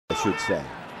I should say.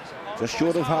 Just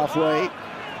short of halfway.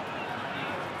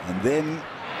 And then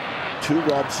to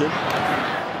Robson.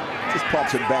 Just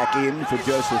pops it back in for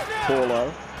Joseph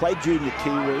Paulo. Played junior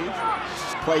Kiwi.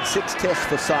 Played 6 tests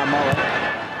for Samoa.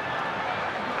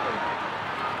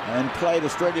 And played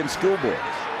Australian schoolboys.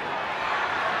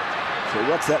 So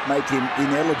what's that make him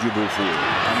ineligible for?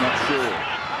 I'm not sure.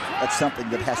 That's something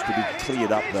that has to be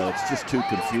cleared up, though. It's just too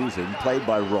confusing. Played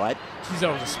by Wright. Geez,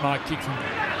 that was a smart kick from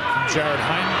Jared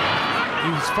Hayne.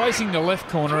 He was facing the left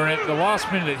corner, and at the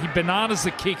last minute, he bananas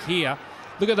the kick here.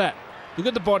 Look at that. Look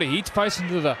at the body. He's facing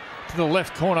to the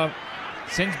left corner.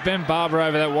 Sends Ben Barber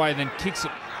over that way, and then kicks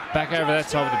it back over that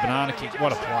side with a banana kick.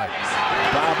 What a play.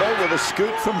 Barber with a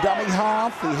scoot from dummy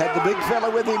half. He had the big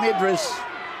fella with him, Idris.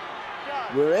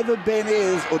 Wherever Ben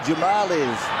is, or Jamal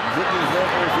is, Vicky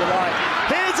Verber, if you like.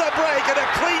 Here's a break and a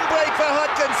clean break for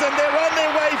Hodkinson. They're on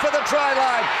their way for the try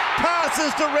line.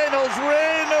 Passes to Reynolds.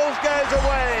 Reynolds goes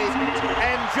away.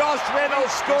 And Josh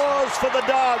Reynolds scores for the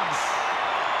Dogs.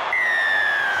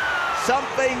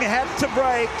 Something had to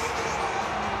break.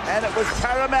 And it was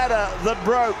Parramatta that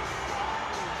broke.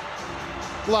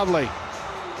 Lovely.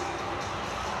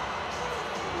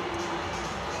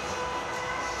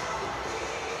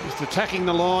 Just attacking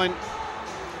the line.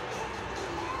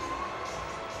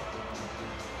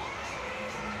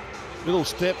 Little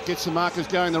step, gets the markers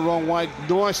going the wrong way.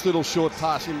 Nice little short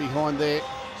pass in behind there.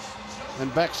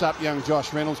 And backs up young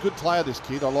Josh Reynolds. Good player, this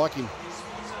kid. I like him.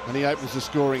 And he opens the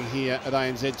scoring here at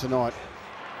ANZ tonight.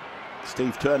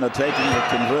 Steve Turner taking the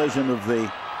conversion of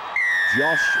the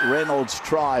Josh Reynolds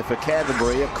try for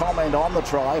Canterbury. A comment on the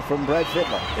try from Brad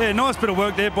Fittler. Yeah, nice bit of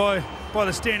work there by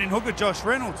the standing hooker, Josh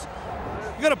Reynolds.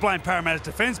 You've got to blame Parramatta's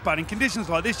defence, but in conditions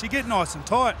like this, you get nice and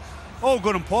tight. All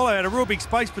good and Paulo had a real big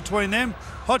space between them.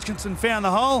 Hodgkinson found the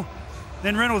hole.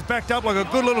 Then Reynolds backed up like a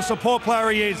good little support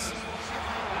player he is.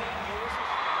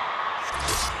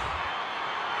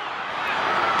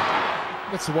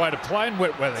 That's the way to play in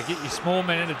wet weather. Get your small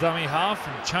man into dummy half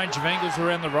and change of angles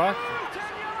around the ruck.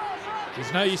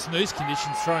 There's no use in these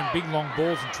conditions throwing big long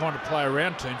balls and trying to play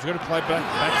around teams. You've got to play back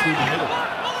through the middle.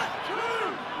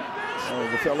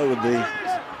 The fellow with the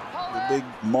big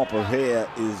mop of hair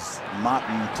is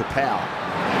Martin Tapau.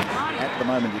 At the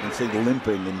moment you can see the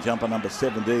limping in jumper number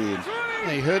 17.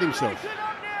 Yeah, he hurt himself.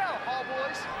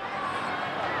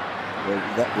 Well,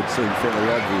 that would seem fairly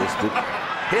obvious, but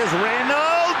here's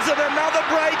Reynolds and another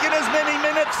break in as many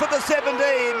minutes for the 17.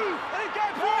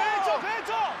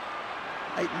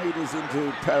 8 metres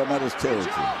into Parramatta's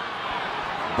territory.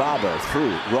 Barber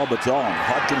through, Roberts on,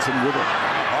 Hodkinson with it.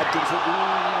 Hodkinson,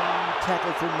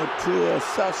 tackle from the tour,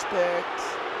 suspect.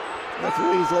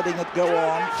 Referee's letting it go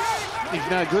on. He's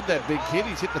no good, that big kid.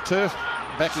 He's hit the turf,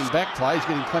 backing back play. He's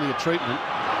getting plenty of treatment.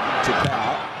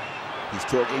 Tapau. He's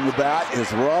talking about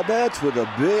is Roberts with a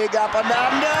big up and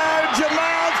under.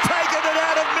 Jamal's taken it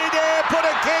out of midair, put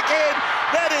a kick in.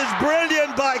 That is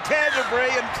brilliant by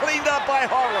Canterbury and cleaned up by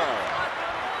Horror.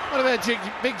 What about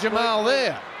big Jamal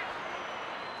there?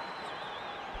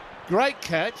 Great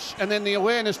catch, and then the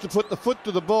awareness to put the foot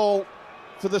to the ball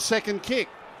for the second kick.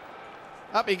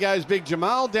 Up he goes, big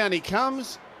Jamal. Down he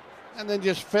comes, and then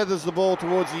just feathers the ball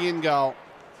towards the in goal.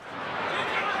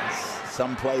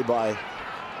 Some play by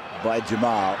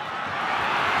Jamal.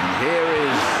 And here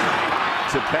is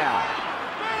Tapau.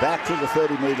 Back to the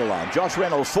 30-metre line. Josh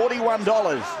Reynolds,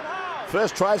 $41.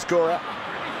 First try scorer.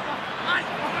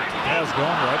 How's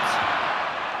gone, Robs?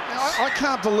 I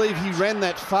can't believe he ran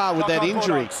that far with that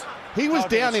injury. He was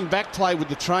down in back play with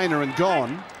the trainer and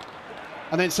gone,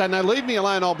 and then said, no, leave me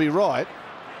alone, I'll be right,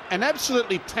 and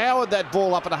absolutely powered that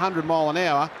ball up at 100 mile an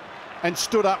hour and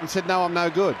stood up and said, no, I'm no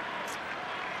good.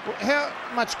 Well, how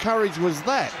much courage was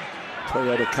that?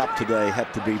 Toyota Cup today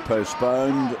had to be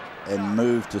postponed and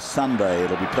moved to Sunday.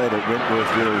 It'll be played at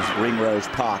Wentworth Ringrose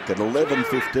Park at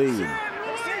 11:15.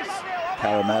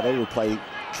 Parramatta will play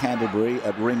Canterbury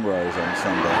at Ringrose on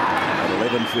Sunday at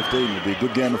 11:15. It'll be a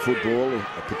good game of football,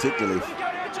 particularly if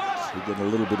we get a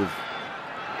little bit of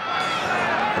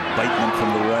abatement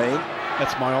from the rain.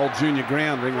 That's my old junior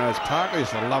ground, Ringrose Park. I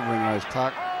used to love Ringrose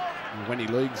Park when he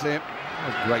leagues there. It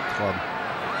was a great club.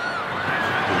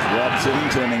 There's Robson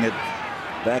turning it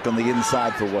back on the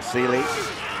inside for Wasili.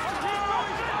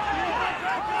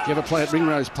 Did you ever play at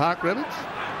Ringrose Park, Rabbits?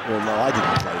 Well, no, I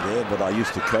didn't play there, but I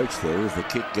used to coach there. As the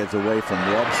kick gets away from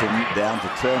Robson down to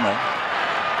Turner,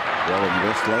 Warren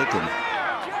Westlake and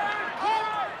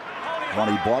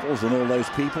Ronnie Bottles and all those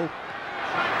people.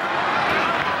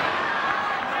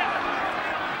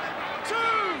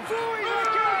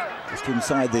 Just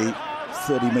inside the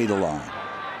 30-metre line.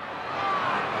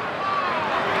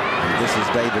 And this is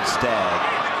David Stagg.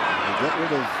 They got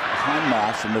rid of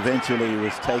Hindmarsh, and eventually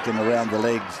was taken around the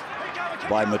legs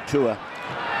by Matua.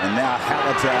 And now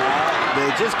Halliday,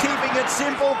 they're just keeping it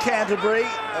simple, Canterbury,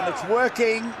 and it's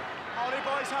working.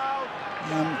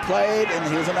 And played, and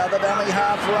here's another dummy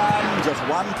half run, just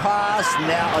one pass,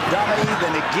 now a dummy,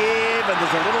 then a give, and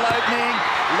there's a little opening.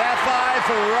 Laffey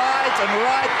for Wright, and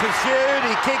Wright pursued,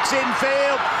 he kicks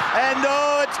infield, and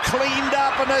oh, it's cleaned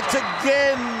up, and it's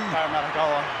again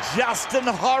Justin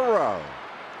Horrow.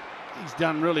 He's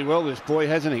done really well, this boy,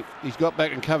 hasn't he? He's got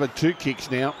back and covered 2 kicks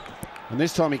now, and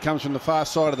this time he comes from the far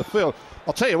side of the field.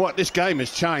 I'll tell you what, this game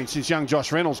has changed since young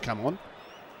Josh Reynolds come on.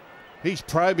 He's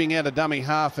probing out a dummy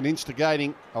half and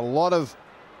instigating a lot of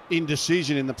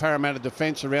indecision in the Parramatta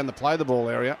defence around the play the ball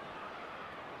area.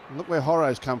 And look where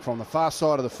Horrow's come from, the far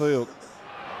side of the field.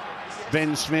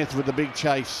 Ben Smith with the big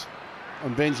chase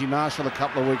on Benji Marshall a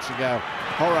couple of weeks ago.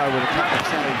 Horrow with a couple of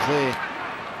saves there.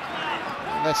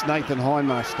 That's Nathan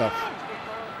Hindmarsh stuff.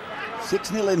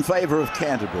 6-0 in favour of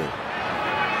Canterbury.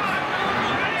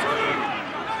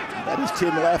 That is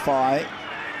Tim Laffey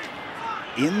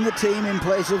in the team in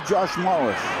place of Josh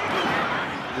Morris,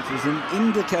 which is an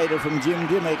indicator from Jim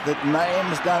Dimmick that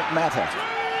names don't matter.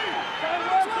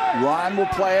 Ryan will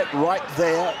play it right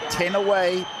there, 10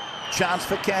 away, chance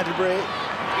for Canterbury.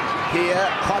 Here,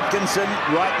 Hodkinson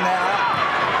right now.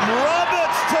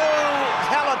 Roberts to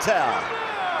Halliday.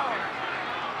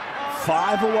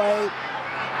 5 away.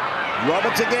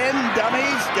 Roberts again,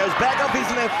 dummies, goes back off his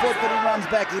left foot, but he runs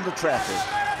back into traffic.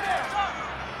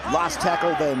 Last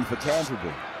tackle then for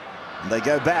Canterbury. And they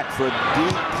go back for a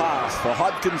deep pass for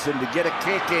Hodkinson to get a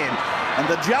kick in. And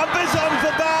the jump is on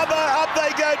for Barber. Up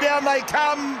they go, down they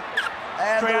come.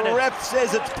 And grounded. The ref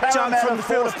says it's Parramatta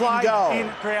forced in goal.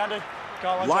 Grounded.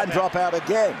 Goal line drop out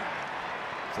again.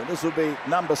 So this will be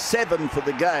number 7 for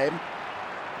the game.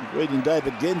 Reading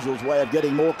David Genzel's way of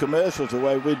getting more commercials, the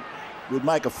way we'd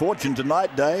make a fortune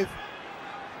tonight, Dave,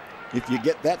 if you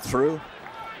get that through.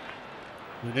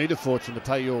 We need a fortune to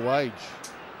pay your wage.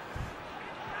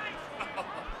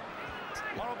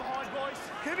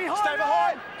 Stay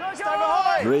behind. Stay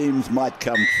behind. Dreams might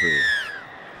come true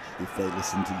if they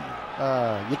listen to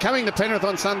you. You're coming to Penrith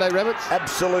on Sunday, Rabbits?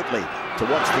 Absolutely. To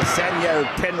watch the Sanyo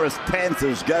Penrith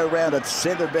Panthers go round at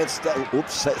Centrebet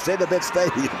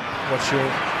Stadium. What's your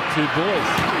 2 boys?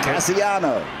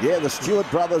 Cassiano. Yeah, the Stewart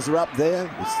brothers are up there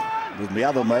with my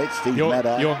other mate, Steve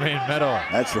Maddow. Your man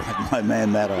Maddow. That's right, my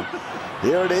man Maddow.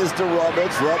 Here it is to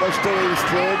Roberts. Roberts to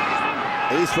Eastwood.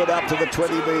 Eastwood up to the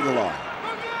 20-metre line.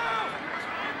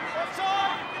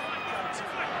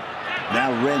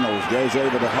 Now Reynolds goes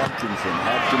over to Hodkinson.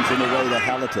 Hodkinson away to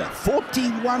Halliday.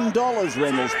 $41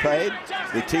 Reynolds paid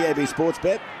with TAB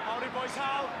Sportsbet,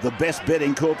 the best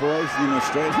betting corporation in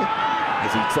Australia,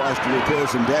 as he tries to repair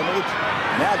some damage.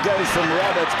 Now goes from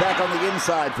Roberts back on the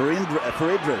inside for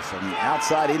Idris, on the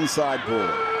outside-inside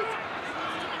ball.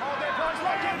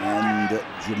 And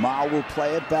Jamal will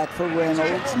play it back for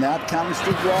Reynolds. Now it comes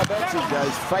to Roberts. He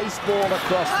goes face ball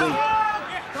across the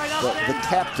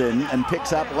captain and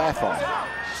picks up Laffey.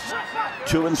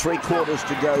 2 3/4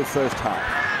 to go first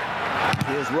half.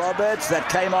 Here's Roberts. That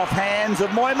came off hands of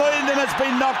Moymoon, and it's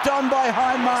been knocked on by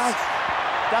Hindmarsh.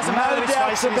 Doesn't matter that he's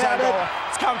facing his own goal.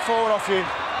 It's come forward off you.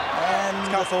 And it's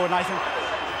come forward, Nathan.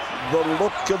 The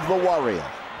look of the Warrior.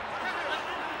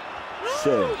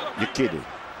 Sir, you're kidding.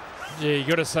 Yeah, you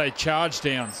got to say charge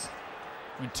downs.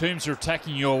 When teams are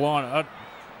attacking your line, I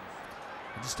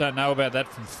just don't know about that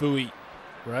from Fui,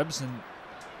 Rabs, and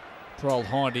poor old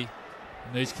Hindy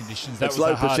in these conditions. That it's was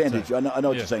low hard percentage. I know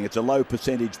what you're saying. It's a low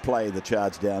percentage play, the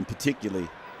charge down, particularly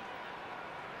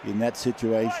in that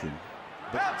situation.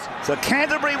 So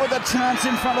Canterbury with a chance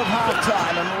in front of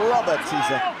half-time, and Roberts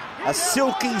is a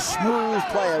silky, smooth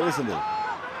player, isn't he?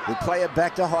 They play it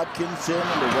back to Hodkinson,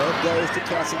 and the word goes to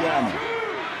Cassiano.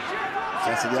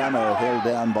 Cassiano held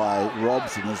down by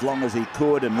Robson as long as he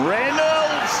could, and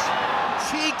Reynolds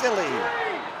cheekily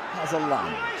has a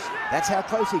lunge. That's how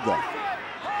close he got.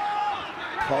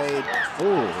 Played.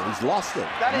 Oh, he's lost it.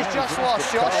 That is just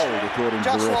lost, Josh. According to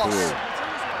the referee.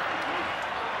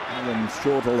 Alan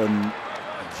Shortall and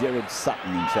Jared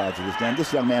Sutton in charge of this game.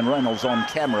 This young man, Reynolds, on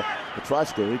camera, the try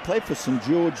scorer. He played for St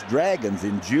George Dragons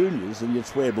in juniors, and you'd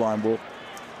swear blind, well,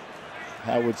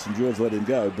 how would St George let him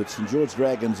go? But St George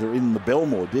Dragons are in the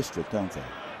Belmore district, aren't they?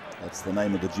 That's the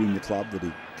name of the junior club that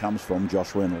he comes from,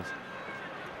 Josh Reynolds.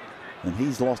 And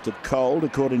he's lost it cold,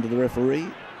 according to the referee.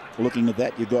 Looking at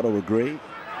that, you've got to agree.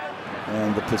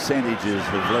 And the percentages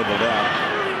have levelled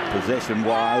out,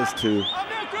 possession-wise, to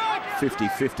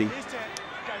 50-50.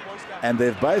 And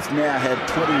they've both now had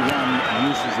 21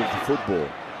 uses of the football.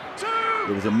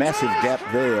 There was a massive gap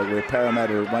there where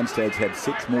Parramatta at one stage had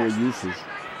 6 more uses.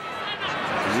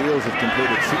 Eels have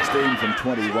completed 16 from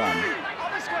 21.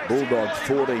 Bulldogs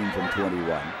 14 from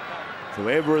 21. So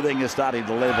everything is starting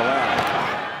to level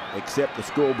out except the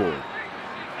scoreboard.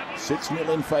 6-0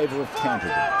 in favour of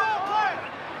Canterbury.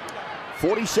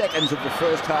 40 seconds of the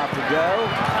first half to go.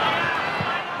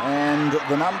 And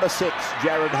the number 6,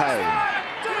 Jared Hayne.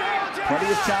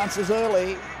 Plenty of chances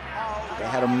early. They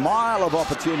had a mile of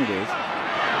opportunities.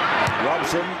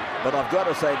 Robson, but I've got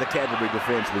to say the Canterbury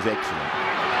defence was excellent.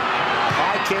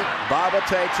 High kick, Barber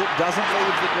takes it, doesn't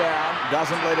leave the ground,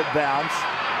 doesn't let it bounce.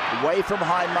 Away from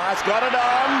Hindmarsh, got it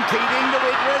on, Keating to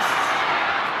Wiggins.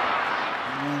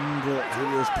 And he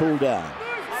is pulled down.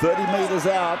 30 metres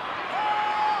out.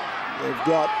 They've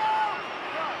got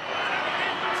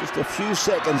just a few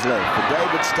seconds left for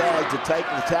David Stagg to take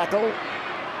the tackle.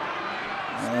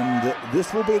 And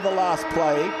this will be the last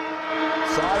play.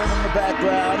 Siren in the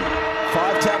background.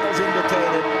 5 tackles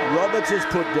indicated. Roberts is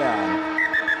put down.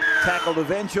 Tackled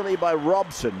eventually by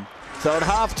Robson. So at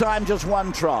halftime, just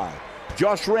 1 try.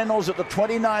 Josh Reynolds at the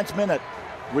 29th minute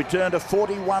returned a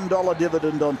 $41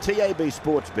 dividend on TAB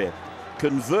Sportsbet,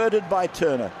 converted by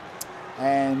Turner.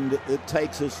 And it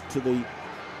takes us to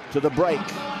the break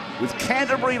with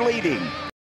Canterbury leading